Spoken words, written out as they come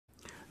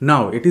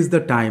Now it is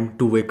the time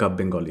to wake up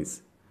Bengalis.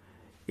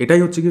 এটাই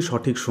হচ্ছে কি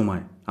সঠিক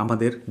সময়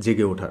আমাদের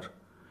জেগে ওঠার।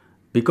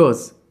 Because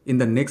in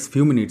the next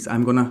few minutes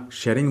I'm gonna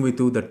sharing with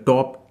you the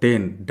top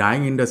 10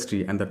 dying industry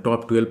and the top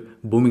 12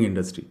 booming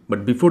industry. But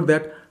before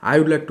that I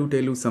would like to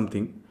tell you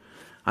something.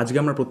 আজকে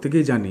আমরা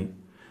প্রত্যেকেই জানি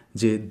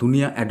যে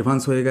দুনিয়া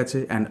অ্যাডভান্স হয়ে গেছে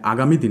and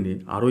আগামী দিনে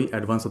আরোই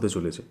অ্যাডভান্স হতে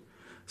চলেছে।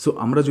 সো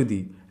আমরা যদি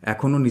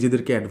এখনও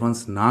নিজেদেরকে অ্যাডভান্স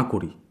না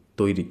করি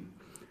তৈরি,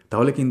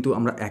 তাহলে কিন্তু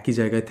আমরা একই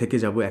জায়গায় থেকে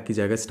যাব, একই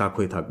জায়গায় স্টাক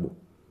হয়ে থাকবো,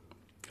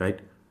 রাইট?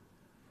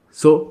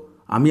 সো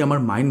আমি আমার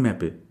মাইন্ড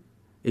ম্যাপে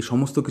এই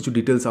সমস্ত কিছু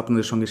ডিটেলস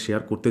আপনাদের সঙ্গে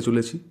শেয়ার করতে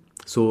চলেছি।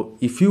 So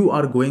if you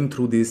are going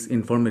through this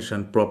information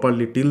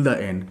properly till the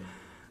end,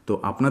 তো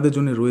আপনাদের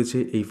জন্য রয়েছে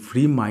এই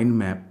ফ্রি মাইন্ড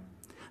ম্যাপ,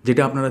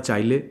 যেটা আপনারা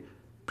চাইলে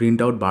প্রিন্ট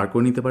আউট বার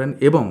করে নিতে পারেন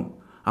এবং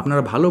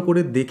আপনারা ভালো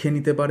করে দেখে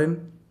নিতে পারেন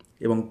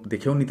এবং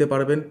দেখেও নিতে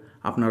পারবেন,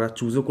 আপনারা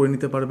চুজও করে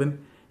নিতে পারবেন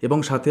এবং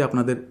সাথে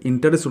আপনাদের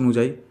ইন্টারেস্ট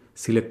অনুযায়ী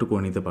সিলেক্টও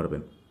করে নিতে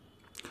পারবেন।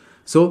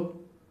 So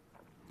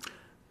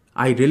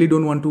I really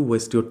don't want to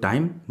waste your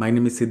time. My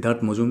name is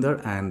Siddharth Majumder,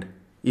 and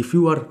if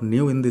you are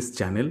new in this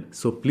channel,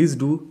 so please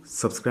do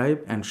subscribe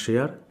and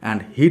share and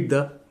hit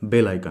the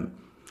bell icon.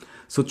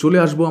 So চলে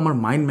আসবো আমার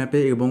mind ম্যাপে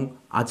এবং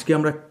আজকে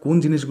আমরা কোন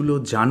জিনিসগুলো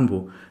জানবো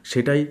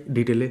সেটাই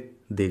ডিটেলে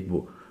দেখব।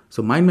 সো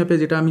মাইন্ড ম্যাপে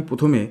যেটা আমি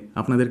প্রথমে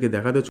আপনাদেরকে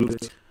দেখাতে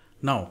চলেছি,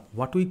 now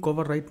what we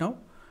cover right now,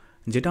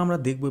 যেটা আমরা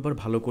দেখবো এবার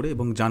ভালো করে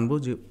এবং জানবো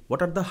যে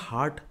what are the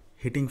heart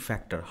heating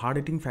factor. Heart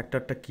heating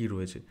ফ্যাক্টরটা কী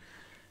রয়েছে,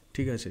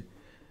 ঠিক আছে?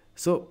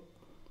 সো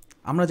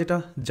আমরা যেটা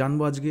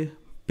জানবো আজকে,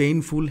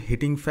 পেইনফুল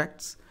হিটিং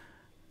ফ্যাক্টস,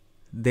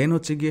 দেন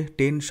হচ্ছে গিয়ে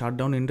 10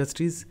 shutdown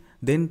industries,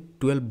 then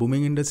 12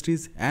 booming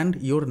industries and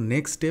your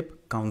next step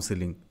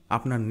counselling.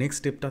 আপনার নেক্সট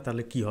স্টেপটা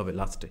তাহলে কী হবে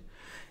লাস্টে,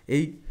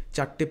 এই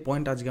 4টে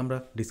পয়েন্ট আজকে আমরা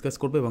ডিসকাস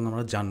করবো এবং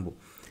আমরা জানবো।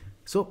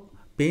 So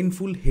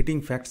painful heating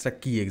ফ্যাক্টসটা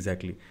key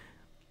exactly?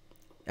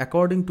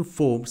 According to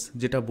Forbes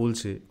যেটা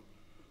বলছে,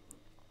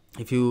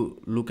 if you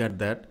look at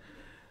that,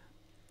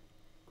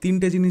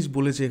 3টে জিনিস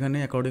বলেছে এখানে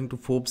অ্যাকর্ডিং টু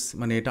ফোর্বস।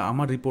 মানে এটা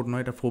আমার রিপোর্ট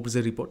নয়, এটা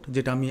ফোর্বসের রিপোর্ট,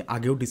 যেটা আমি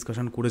আগেও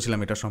ডিসকাশন করেছিলাম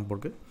এটা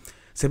সম্পর্কে।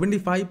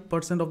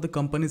 75% of the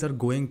companies are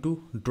going to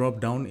drop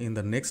down in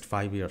the next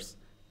 5 years।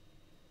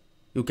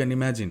 You can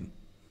imagine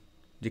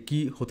যে কী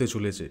হতে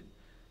চলেছে।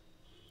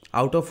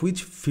 Out of which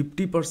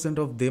 50%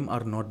 of them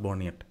are not born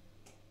yet.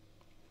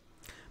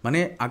 মানে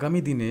আগামী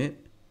দিনে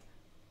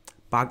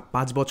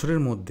 5 বছরের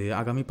মধ্যে,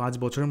 আগামী 5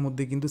 বছরের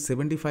মধ্যে কিন্তু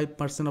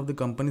 75% অফ দ্য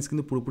কোম্পানিজ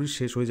কিন্তু পুরোপুরি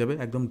শেষ হয়ে যাবে,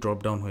 একদম ড্রপ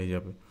ডাউন হয়ে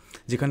যাবে,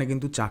 যেখানে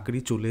কিন্তু চাকরি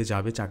চলে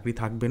যাবে, চাকরি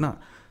থাকবে না।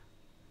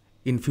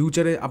 ইন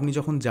ফিউচারে আপনি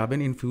যখন যাবেন,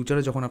 ইন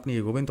ফিউচারে যখন আপনি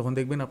এগোবেন, তখন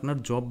দেখবেন আপনার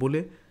জব বলে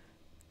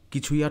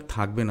কিছুই আর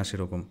থাকবে না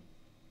সেরকম।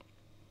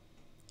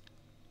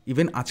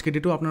 ইভেন আজকে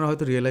ডেটেও আপনারা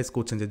হয়তো রিয়েলাইজ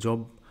করছেন যে জব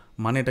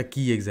মানে এটা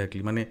কী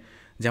এক্স্যাক্টলি। মানে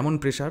যেমন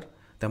প্রেশার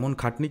তেমন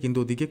খাটনি, কিন্তু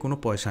ওদিকে কোনো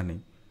পয়সা নেই,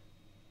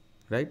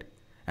 রাইট?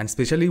 অ্যান্ড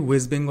স্পেশালি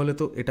ওয়েস্ট বেঙ্গলে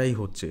তো এটাই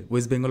হচ্ছে।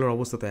 ওয়েস্ট বেঙ্গলের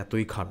অবস্থা তো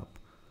এতই খারাপ।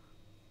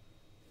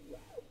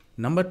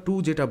 নাম্বার 2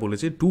 যেটা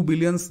বলেছে, 2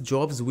 billion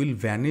jobs will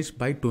vanish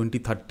by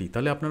 2030।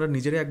 তাহলে আপনারা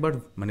নিজেরা একবার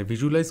মানে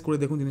ভিজুয়ালাইজ করে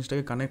দেখুন,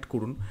 জিনিসটাকে কানেক্ট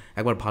করুন,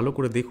 একবার ভালো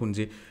করে দেখুন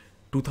যে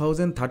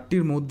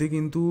 2030-র মধ্যে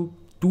কিন্তু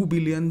 2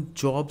 billion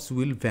জবস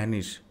উইল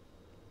ভ্যানিশ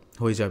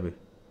হয়ে যাবে।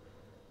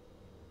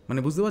 মানে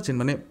বুঝতে পারছেন,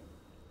 মানে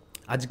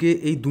আজকে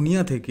এই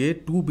দুনিয়া থেকে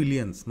 2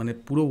 billion, মানে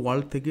পুরো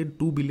ওয়ার্ল্ড থেকে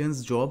 2 billion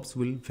jobs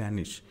will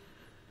vanish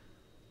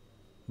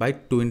by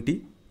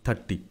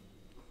 2030।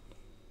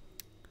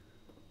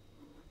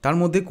 তার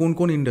মধ্যে কোন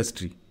কোন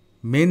ইন্ডাস্ট্রি?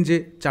 মেন যে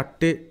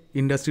 4টে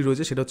ইন্ডাস্ট্রি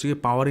রয়েছে সেটা হচ্ছে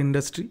পাওয়ার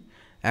ইন্ডাস্ট্রি,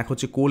 এক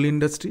হচ্ছে কোল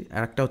ইন্ডাস্ট্রি,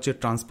 আর একটা হচ্ছে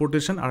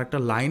ট্রান্সপোর্টেশন, আর একটা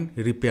লাইন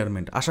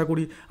রিপেয়ারমেন্ট। আশা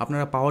করি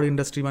আপনারা পাওয়ার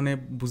ইন্ডাস্ট্রি মানে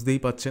বুঝতেই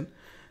পাচ্ছেন,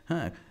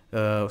 হ্যাঁ,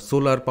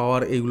 সোলার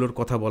পাওয়ার এইগুলোর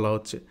কথা বলা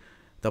হচ্ছে।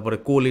 তারপরে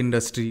কোল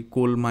ইন্ডাস্ট্রি,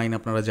 কোল মাইন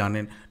আপনারা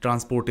জানেন,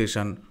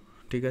 ট্রান্সপোর্টেশন,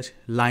 ঠিক আছে,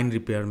 লাইন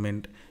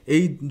রিপেয়ারমেন্ট,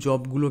 এই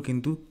জবগুলো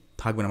কিন্তু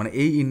থাকবে না, মানে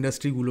এই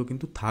ইন্ডাস্ট্রিগুলো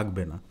কিন্তু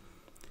থাকবে না।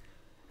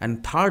 অ্যান্ড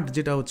থার্ড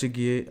যেটা হচ্ছে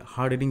গিয়ে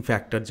হার্ড হিটিং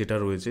ফ্যাক্টর যেটা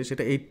রয়েছে,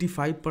 সেটা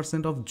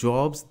 85% of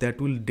jobs that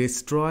will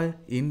destroy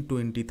in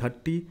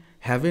 2030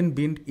 haven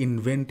bin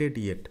invented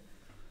yet.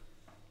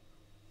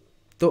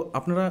 তো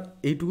আপনারা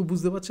এইটুকু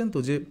বুঝতে পারছেন তো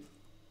যে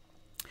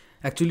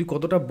অ্যাকচুয়ালি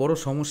কতটা বড়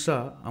সমস্যা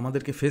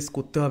আমাদেরকে ফেস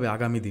করতে হবে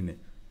আগামী দিনে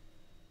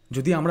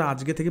যদি আমরা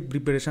আজকে থেকে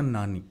প্রিপারেশান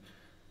না নিই।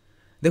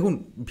 দেখুন,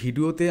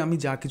 ভিডিওতে আমি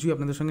যা কিছুই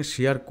আপনাদের সঙ্গে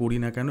শেয়ার করি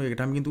না কেন,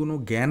 এটা আমি কিন্তু কোনো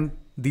জ্ঞান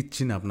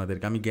দিচ্ছি না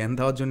আপনাদেরকে। আমি জ্ঞান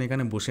দেওয়ার জন্য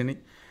এখানে বসে নেই।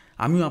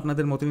 আমিও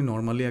আপনাদের মতনই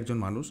নর্মালি একজন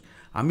মানুষ।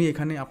 আমি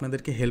এখানে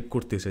আপনাদেরকে হেল্প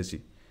করতে এসেছি।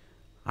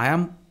 I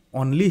am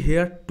only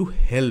hair to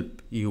help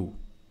you,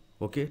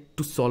 okay,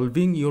 two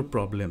solving your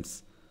problems,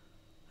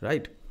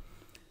 right?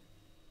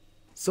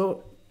 So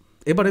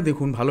এবারে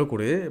দেখুন ভালো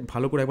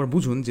করে একবার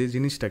বুঝুন যে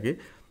জিনিসটাকে,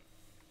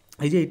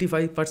 এই যে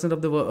 85% অফ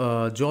দ্য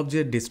জব যে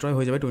ডিস্ট্রয়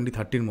হয়ে যাবে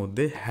 2030-র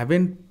মধ্যে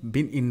হ্যাভেন্ট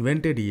বিন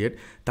ইনভেন্টেড ইয়েট,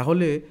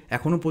 তাহলে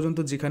এখনও পর্যন্ত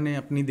যেখানে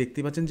আপনি দেখতে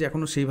পাচ্ছেন যে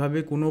এখনও সেইভাবে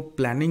কোনো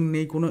প্ল্যানিং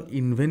নেই, কোনো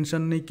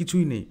ইনভেনশন নেই,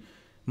 কিছুই নেই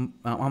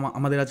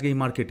আমাদের আজকে এই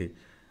মার্কেটে,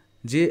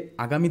 যে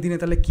আগামী দিনে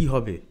তাহলে কি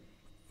হবে,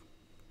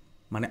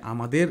 মানে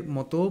আমাদের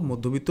মতো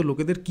মধ্যবিত্ত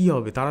লোকেদের কি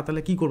হবে, তারা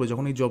তাহলে কী করবে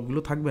যখন এই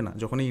জবগুলো থাকবে না,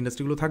 যখন এই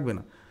ইন্ডাস্ট্রিগুলো থাকবে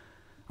না।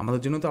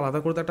 আমাদের জন্য তো আলাদা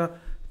করে তো একটা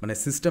মানে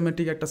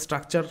সিস্টেমেটিক একটা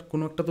স্ট্রাকচার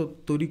কোনো একটা তো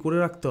তৈরি করে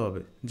রাখতে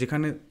হবে,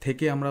 যেখানে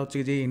থেকে আমরা হচ্ছে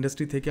যে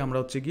ইন্ডাস্ট্রি থেকে আমরা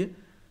হচ্ছে গিয়ে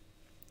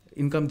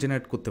ইনকাম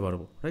জেনারেট করতে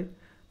পারবো, রাইট?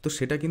 তো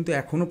সেটা কিন্তু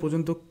এখনও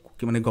পর্যন্ত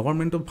মানে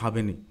গভর্নমেন্টও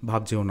ভাবেনি,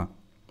 ভাবছেও না,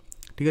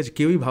 ঠিক আছে,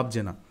 কেউই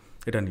ভাবছে না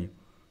এটা নিয়ে।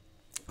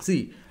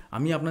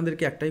 আমি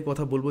আপনাদেরকে একটাই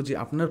কথা বলবো যে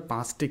আপনার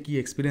পাস্টে কী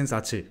এক্সপিরিয়েন্স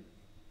আছে,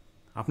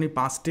 আপনি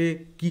পাস্টে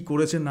কী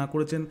করেছেন না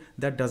করেছেন,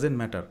 দ্যাট ডাজেন্ট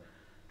ম্যাটার।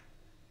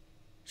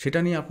 সেটা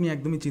নিয়ে আপনি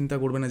একদমই চিন্তা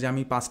করবেন না যে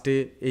আমি পাস্টে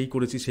এই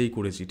করেছি সেই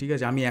করেছি, ঠিক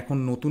আছে, আমি এখন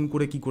নতুন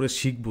করে কি করে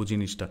শিখবো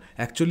জিনিসটা।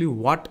 Actually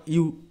what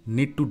you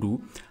need to do,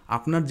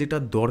 আপনার যেটা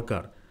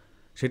দরকার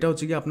সেটা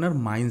হচ্ছে কি আপনার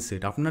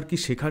মাইন্ডসেট। আপনার কি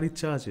শেখার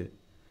ইচ্ছা আছে,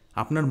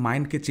 আপনার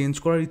মাইন্ডকে চেঞ্জ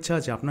করার ইচ্ছা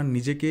আছে, আপনার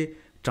নিজেকে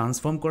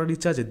ট্রান্সফর্ম করার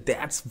ইচ্ছা আছে,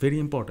 দ্যাটস ভেরি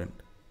ইম্পর্ট্যান্ট।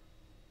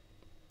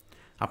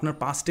 আপনার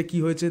পাস্টে কি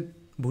হয়েছে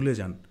ভুলে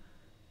যান,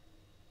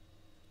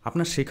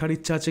 আপনার শেখার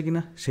ইচ্ছা আছে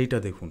কিনা সেইটা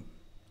দেখুন,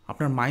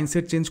 আপনার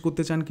মাইন্ডসেট চেঞ্জ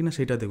করতে চান কিনা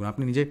সেটা দেখুন,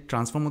 আপনি নিজে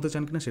ট্রান্সফর্ম হতে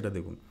চান কিনা সেটা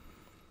দেখুন।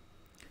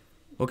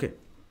 ওকে,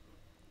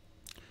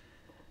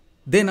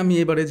 দেন আমি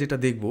এবারে যেটা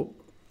দেখব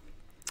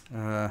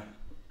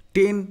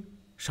 10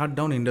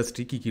 শাটডাউন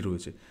ইন্ডাস্ট্রি কী কী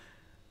রয়েছে।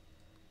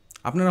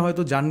 আপনারা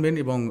হয়তো জানবেন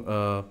এবং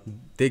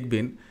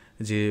দেখবেন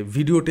যে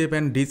ভিডিও টেপ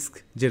অ্যান্ড ডিস্ক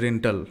যে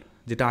রেন্টাল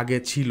যেটা আগে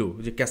ছিল,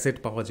 যে ক্যাসেট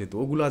পাওয়া যেত,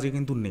 ওগুলো আজকে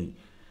কিন্তু নেই,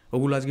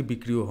 ওগুলো আজকে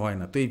বিক্রিও হয়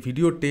না। তো এই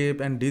video tape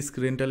and disk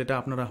rental এটা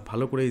আপনারা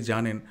ভালো করেই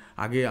জানেন।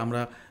 আগে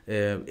আমরা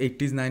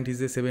 80s 90s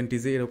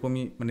 70s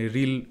এরকমই মানে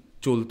রিল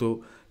চলতো,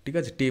 ঠিক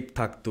আছে, টেপ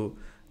থাকতো,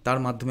 তার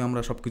মাধ্যমে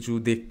আমরা সব কিছু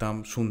দেখতাম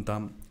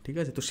শুনতাম, ঠিক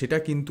আছে। তো সেটা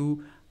কিন্তু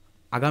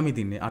আগামী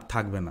দিনে আর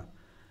থাকবে না,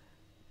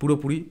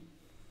 পুরোপুরি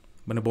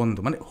মানে বন্ধ,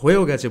 মানে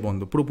হয়েও গেছে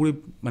বন্ধ, পুরোপুরি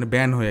মানে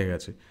ব্যান হয়ে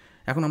গেছে।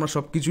 এখন আমরা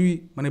সব কিছুই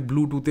মানে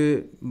ব্লুটুথে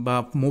বা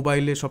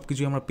মোবাইলে সব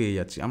কিছুই আমরা পেয়ে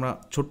যাচ্ছি, আমরা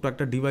ছোট্ট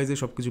একটা ডিভাইসে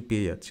সব কিছু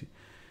পেয়ে যাচ্ছি,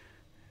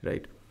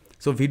 right.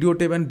 So video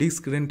tape and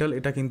disk rental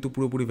এটা কিন্তু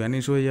পুরোপুরি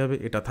ভ্যানিশ হয়ে যাবে,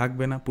 এটা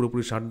থাকবে না,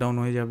 পুরোপুরি শাটডাউন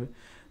হয়ে যাবে।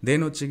 দেন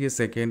হচ্ছে গিয়ে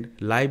second,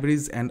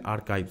 libraries and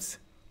archives.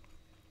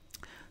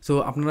 So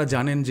আপনারা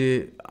জানেন যে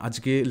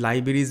আজকে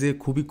লাইব্রেরিজে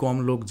খুবই কম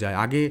লোক যায়,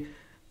 আগে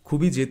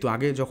খুবই যেত।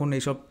 আগে যখন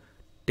এইসব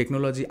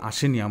টেকনোলজি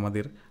আসেনি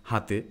আমাদের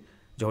হাতে,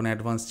 যখন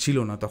অ্যাডভান্স ছিল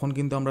না, তখন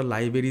কিন্তু আমরা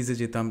লাইব্রেরিজে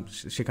যেতাম,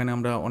 সেখানে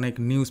আমরা অনেক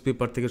নিউজ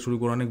পেপার থেকে শুরু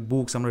করে অনেক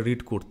বুকস আমরা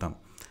রিড করতাম।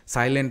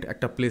 সাইলেন্ট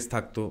একটা প্লেস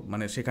থাকতো,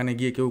 মানে সেখানে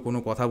গিয়ে কেউ কোনো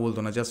কথা বলতো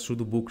না, জাস্ট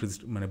শুধু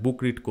বুক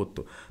রিড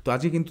করতো। তো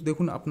আজকে কিন্তু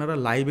দেখুন আপনারা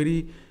লাইব্রেরি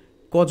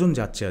কজন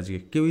যাচ্ছে, আজকে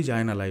কেউই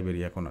যায় না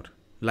লাইব্রেরি, এখন আর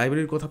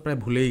লাইব্রেরির কথা প্রায়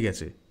ভুলেই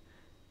গেছে।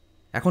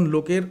 এখন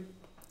লোকের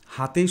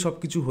হাতেই সব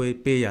কিছু হয়ে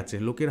পেয়ে যাচ্ছে,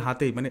 লোকের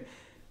হাতেই, মানে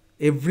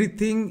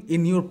এভরিথিং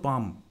ইন ইউর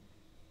পাম,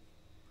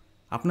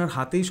 আপনার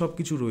হাতেই সব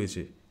কিছু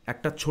রয়েছে।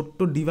 একটা ছোট্ট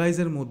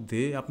ডিভাইসের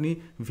মধ্যে আপনি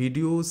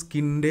ভিডিওস,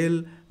 কিন্ডেল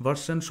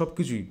ভার্সন সব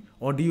কিছুই,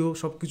 অডিও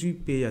সব কিছুই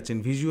পেয়ে যাচ্ছেন,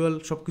 ভিজুয়াল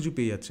সব কিছু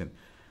পেয়ে যাচ্ছেন।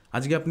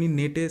 আজকে আপনি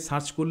নেটে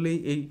সার্চ করলেই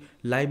এই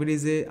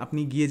লাইব্রেরিজে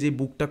আপনি গিয়ে যে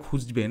বুকটা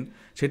খুঁজবেন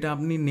সেটা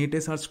আপনি নেটে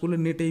সার্চ করলে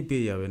নেটেই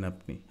পেয়ে যাবেন,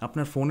 আপনি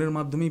আপনার ফোনের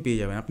মাধ্যমেই পেয়ে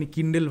যাবেন, আপনি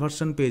কিন্ডেল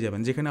ভার্সন পেয়ে যাবেন,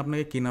 যেখানে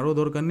আপনাকে কেনারও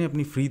দরকার নেই,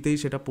 আপনি ফ্রিতেই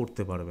সেটা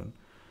পড়তে পারবেন।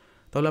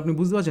 তাহলে আপনি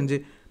বুঝতে পারছেন যে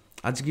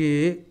আজকে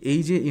এই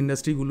যে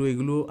ইন্ডাস্ট্রিগুলো,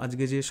 এগুলো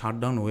আজকে যে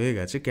শাটডাউন হয়ে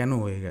গেছে, কেন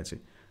হয়ে গেছে?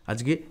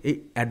 আজকে এই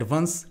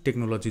অ্যাডভান্স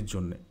টেকনোলজির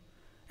জন্যে,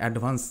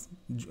 অ্যাডভান্স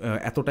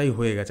এতটাই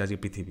হয়ে গেছে আজকে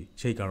পৃথিবী,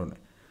 সেই কারণে।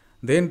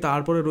 দেন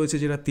তারপরে রয়েছে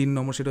যেটা 3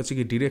 নম্বর, সেটা হচ্ছে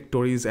কি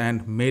directories and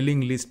mailing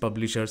list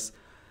publishers.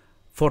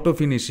 Photo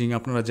finishing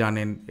আপনারা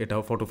জানেন,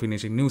 এটাও photo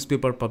finishing, news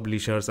paper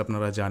publishers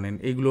আপনারা জানেন,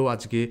 এগুলো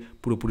আজকে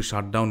পুরোপুরি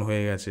শাটডাউন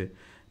হয়ে গেছে,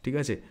 ঠিক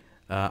আছে।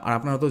 আর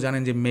আপনারা তো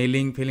জানেন যে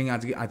মেলিং ফেলিং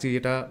আজকে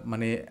যেটা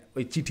মানে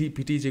ওই চিঠি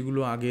ফিটি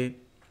যেগুলো আগে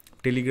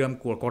টেলিগ্রাম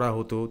করা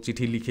হতো,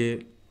 চিঠি লিখে,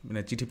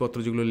 মানে চিঠিপত্র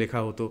যেগুলো লেখা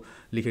হতো,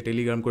 লিখে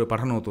টেলিগ্রাম করে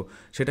পাঠানো হতো,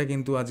 সেটা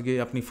কিন্তু আজকে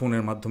আপনি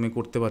ফোনের মাধ্যমে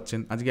করতে পারছেন।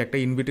 আজকে একটা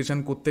ইনভিটেশন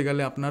করতে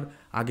গেলে আপনার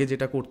আগে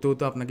যেটা করতে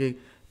হতো, আপনাকে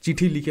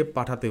চিঠি লিখে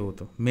পাঠাতে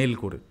হতো, মেল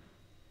করে,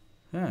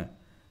 হ্যাঁ।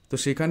 তো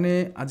সেখানে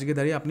আজকে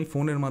দাঁড়িয়ে আপনি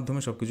ফোনের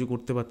মাধ্যমে সব কিছু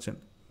করতে পারছেন,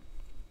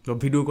 বা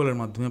ভিডিও কলের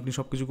মাধ্যমে আপনি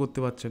সব কিছু করতে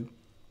পারছেন,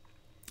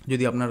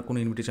 যদি আপনার কোনো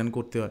ইনভিটেশন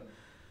করতে হয়,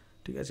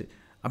 ঠিক আছে।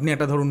 আপনি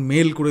একটা ধরুন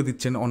মেল করে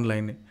দিচ্ছেন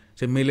অনলাইনে,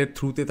 সে মেলের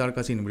থ্রুতে তার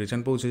কাছে ইনভিটেশন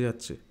পৌঁছে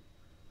যাচ্ছে,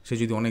 সে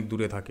যদি অনেক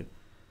দূরে থাকে।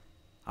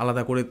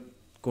 আলাদা করে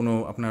কোনো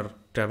আপনার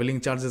ট্রাভেলিং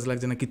চার্জেস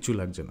লাগছে না, কিচ্ছু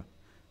লাগছে না,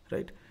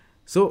 রাইট।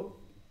 সো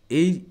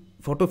এই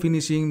photo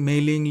finishing,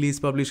 mailing list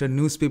publisher,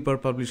 news paper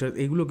publisher,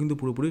 এইগুলো কিন্তু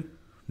পুরোপুরি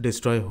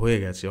ডিস্ট্রয় হয়ে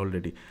গেছে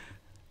অলরেডি।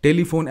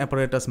 টেলিফোন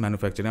অ্যাপারেটাস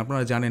ম্যানুফ্যাকচারিং,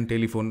 আপনারা জানেন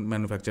টেলিফোন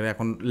ম্যানুফ্যাকচার,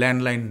 এখন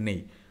ল্যান্ডলাইন নেই।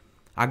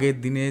 আগের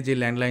দিনে যে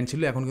ল্যান্ডলাইন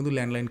ছিল, এখন কিন্তু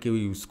ল্যান্ডলাইন কেউ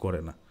ইউজ করে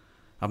না,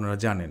 আপনারা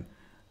জানেন,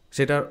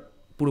 সেটা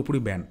পুরোপুরি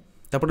ব্যান।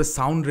 তারপরে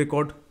সাউন্ড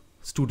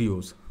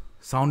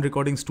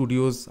রেকর্ডিং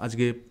স্টুডিওস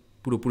আজকে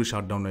পুরোপুরি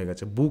শাটডাউন হয়ে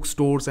গেছে। বুক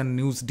স্টোর্স অ্যান্ড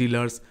নিউজ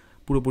ডিলার্স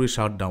পুরোপুরি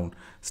shutdown.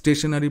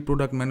 Stationery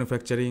product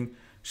manufacturing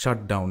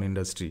shutdown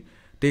industry.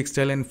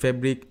 Textile and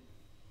fabric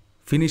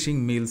finishing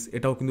mills,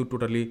 এটাও কিন্তু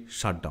টোটালি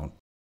শাটডাউন।